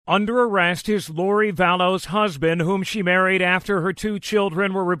Under arrest is Lori Vallow's husband, whom she married after her 2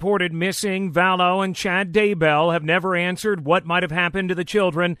 children were reported missing. Vallow and Chad Daybell have never answered what might have happened to the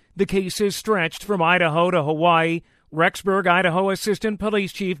children. The case is stretched from Idaho to Hawaii. Rexburg, Idaho Assistant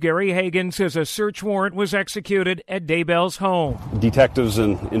Police Chief Gary Hagan says a search warrant was executed at Daybell's home. Detectives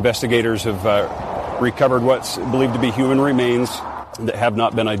and investigators have recovered what's believed to be human remains that have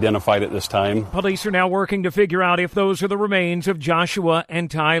not been identified at this time. Police are now working to figure out if those are the remains of Joshua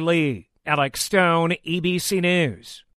and Ty Lee. Alex Stone, ABC News.